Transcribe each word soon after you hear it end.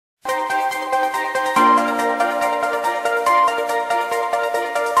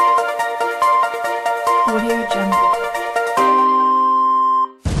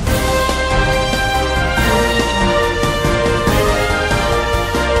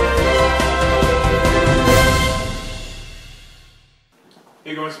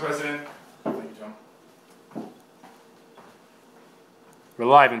We're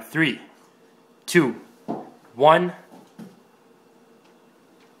live in 3, 2, 1.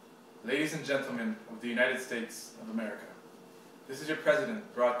 Ladies and gentlemen of the United States of America, this is your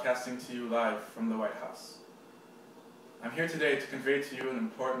President broadcasting to you live from the White House. I'm here today to convey to you an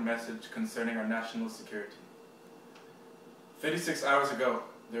important message concerning our national security. 36 hours ago,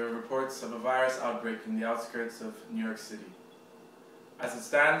 there were reports of a virus outbreak in the outskirts of New York City. As it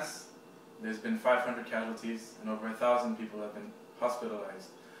stands, there's been 500 casualties and over 1,000 people have been hospitalized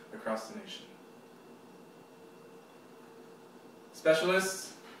across the nation.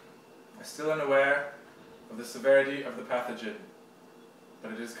 Specialists are still unaware of the severity of the pathogen,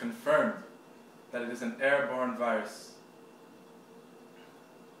 but it is confirmed that it is an airborne virus.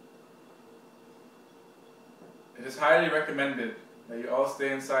 It is highly recommended that you all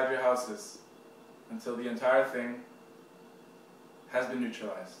stay inside your houses until the entire thing has been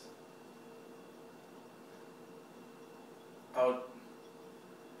neutralized.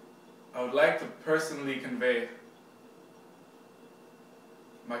 I would like to personally convey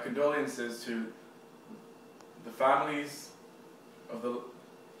my condolences to the families of the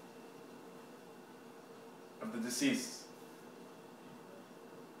deceased.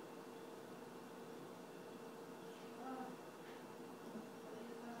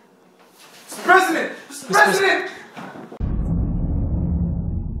 Mr. President! Mr. President!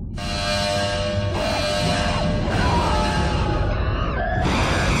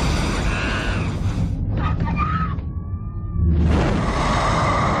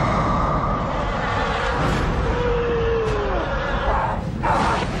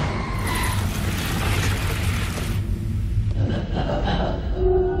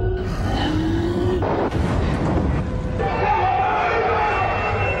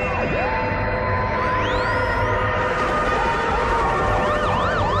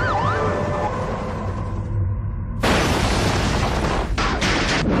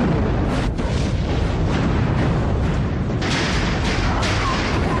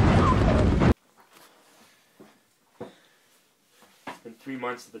 In 3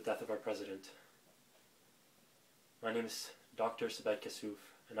 months of the death of our president. My name is Dr. Sabed Kassouf,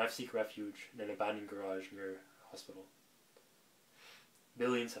 and I seek refuge in an abandoned garage near a hospital.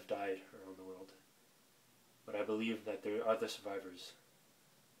 Billions have died around the world, but I believe that there are other survivors.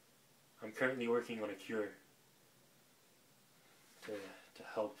 I'm currently working on a cure to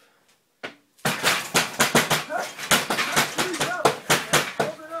help.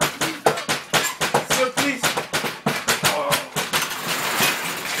 So please.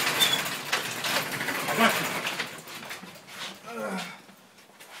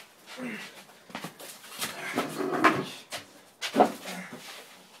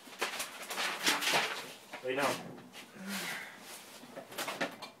 Lay down.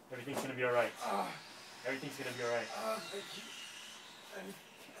 Everything's gonna be alright. Everything's gonna be alright. Thank you.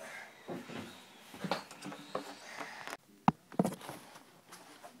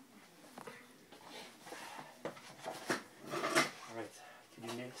 Alright.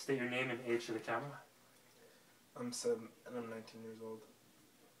 Can you state your name and age to the camera? I'm 7 and I'm 19 years old.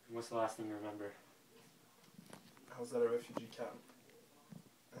 And what's the last thing you remember? I was at a refugee camp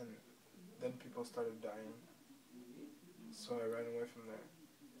and then people started dying, so I ran away from there.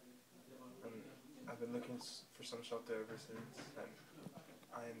 And I've been looking for some shelter ever since, and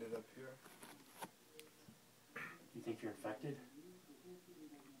I ended up here. You think you're infected?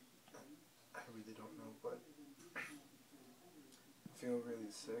 I really don't know, but I feel really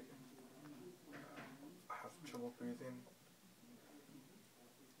sick. I have trouble breathing.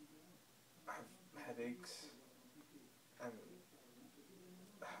 I have headaches, and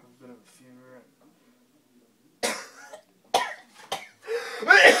I have a bit of a fever.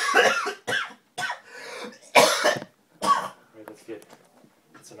 Alright, that's good.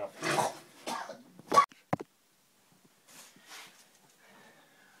 That's enough.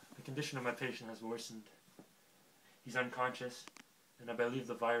 The condition of my patient has worsened. He's unconscious, and I believe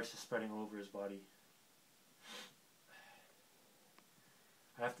the virus is spreading all over his body.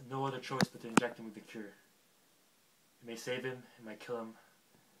 I have no other choice but to inject him with the cure. It may save him, it might kill him.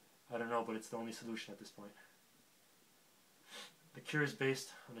 I don't know, but it's the only solution at this point. The cure is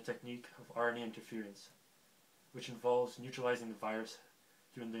based on a technique of RNA interference, which involves neutralizing the virus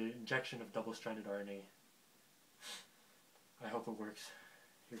through the injection of double-stranded RNA. I hope it works.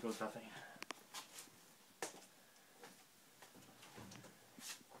 Here goes nothing.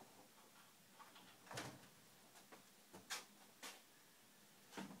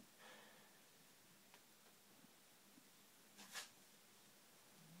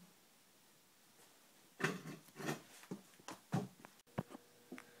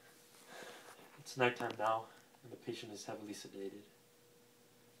 It's nighttime now, and the patient is heavily sedated.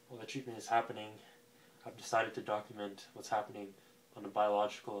 while the treatment is happening, I've decided to document what's happening on a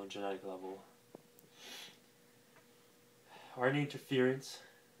biological and genetic level. RNA interference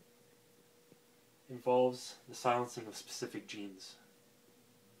involves the silencing of specific genes.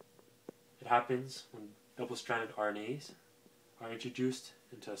 It happens when double-stranded RNAs are introduced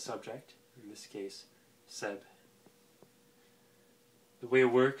into a subject, in this case, Seb. The way it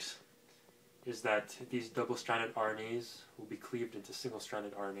works is that these double-stranded RNAs will be cleaved into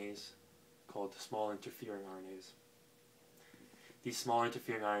single-stranded RNAs called small interfering RNAs. These small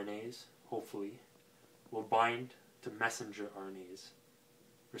interfering RNAs, hopefully, will bind to messenger RNAs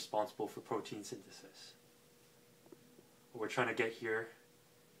responsible for protein synthesis. What we're trying to get here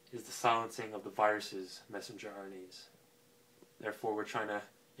is the silencing of the virus's messenger RNAs. Therefore, we're trying to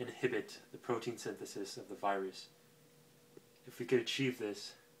inhibit the protein synthesis of the virus. If we could achieve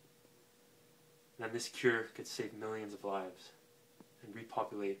this, then this cure could save millions of lives and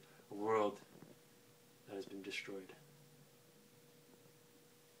repopulate a world that has been destroyed.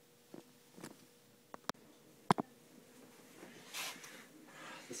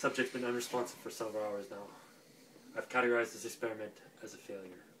 The subject's been unresponsive for several hours now. I've categorized this experiment as a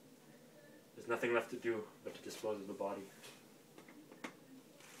failure. There's nothing left to do but to dispose of the body.